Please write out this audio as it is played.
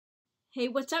Hey,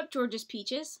 what's up, Georgia's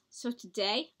Peaches? So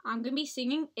today, I'm going to be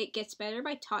singing It Gets Better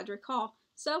by Todrick.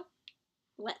 So,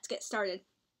 let's get started.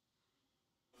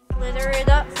 Glitter it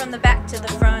up from the back to the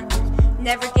front,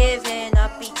 never giving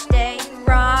up each day.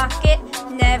 Rock it,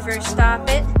 never stop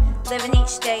it, living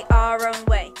each day our own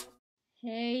way.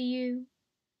 Hey you,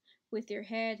 with your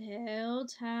head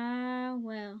held high,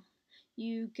 well,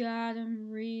 you got 'em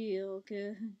real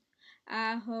good.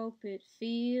 I hope it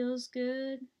feels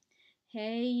good.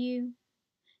 Hey you,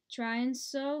 trying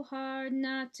so hard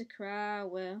not to cry,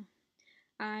 well,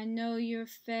 I know you're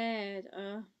fed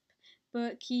up,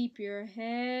 but keep your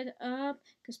head up,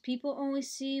 'cause people only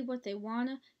see what they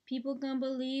wanna, people gonna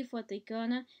believe what they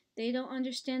gonna, they don't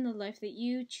understand the life that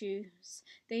you choose,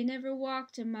 they never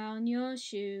walked a mile in your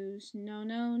shoes, no,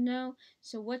 no, no,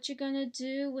 so what you gonna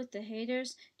do with the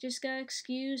haters? Just gotta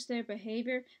excuse their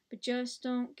behavior, but just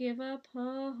don't give up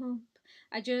hope,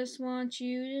 I just want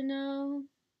you to know.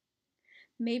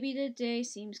 Maybe the day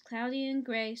seems cloudy and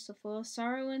gray, so full of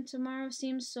sorrow, and tomorrow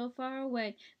seems so far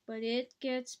away, but it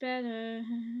gets better,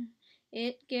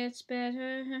 it gets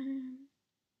better.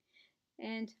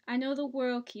 And I know the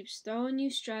world keeps throwing you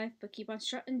strife, but keep on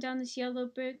strutting down this yellow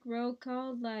brick road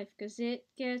called life, 'cause it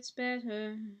gets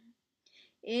better,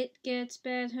 it gets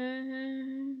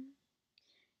better.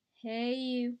 Hey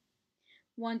you,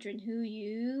 wondering who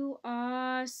you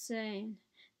are, saying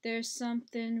there's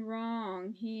something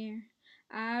wrong here,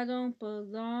 I don't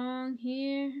belong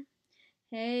here.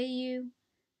 Hey you,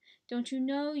 don't you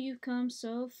know you've come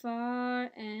so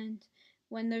far, and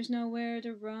when there's nowhere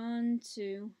to run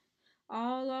to,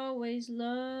 I'll always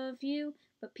love you,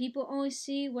 but people only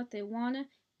see what they wanna,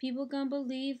 people gonna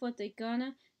believe what they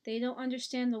gonna, they don't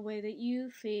understand the way that you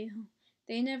feel,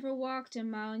 they never walked a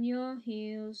mile in your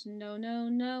heels, no, no,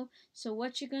 no, so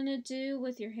what you gonna do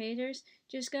with your haters?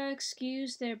 Just gotta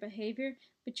excuse their behavior,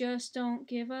 but just don't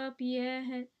give up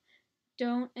yet,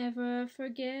 don't ever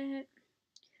forget.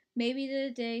 Maybe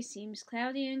the day seems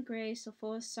cloudy and gray, so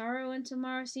full of sorrow, and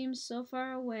tomorrow seems so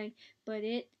far away, but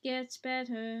it gets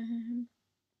better,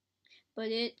 but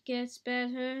it gets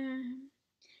better.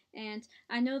 And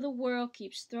I know the world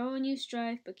keeps throwing you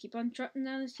strife, but keep on trotting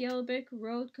down this yellow brick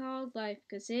road called life,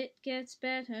 'cause it gets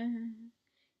better,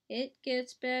 it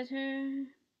gets better.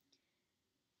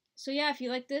 So yeah, if you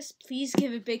like this, please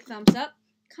give it a big thumbs up,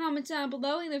 comment down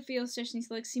below in the field sessions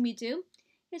you'd like to see me do,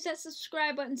 hit that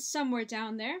subscribe button somewhere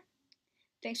down there.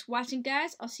 Thanks for watching,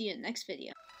 guys. I'll see you in the next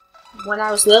video. When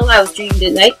I was little, I was dreaming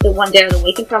at night, but one day I was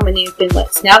awakened from my name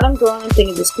finlets. Now that I'm grown, I'm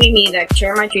thinking this could be me, and I can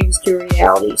turn my dreams to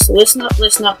reality. So listen up,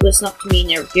 listen up, listen up to me,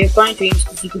 never give up on dreams,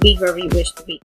 because you can be whoever you wish to be.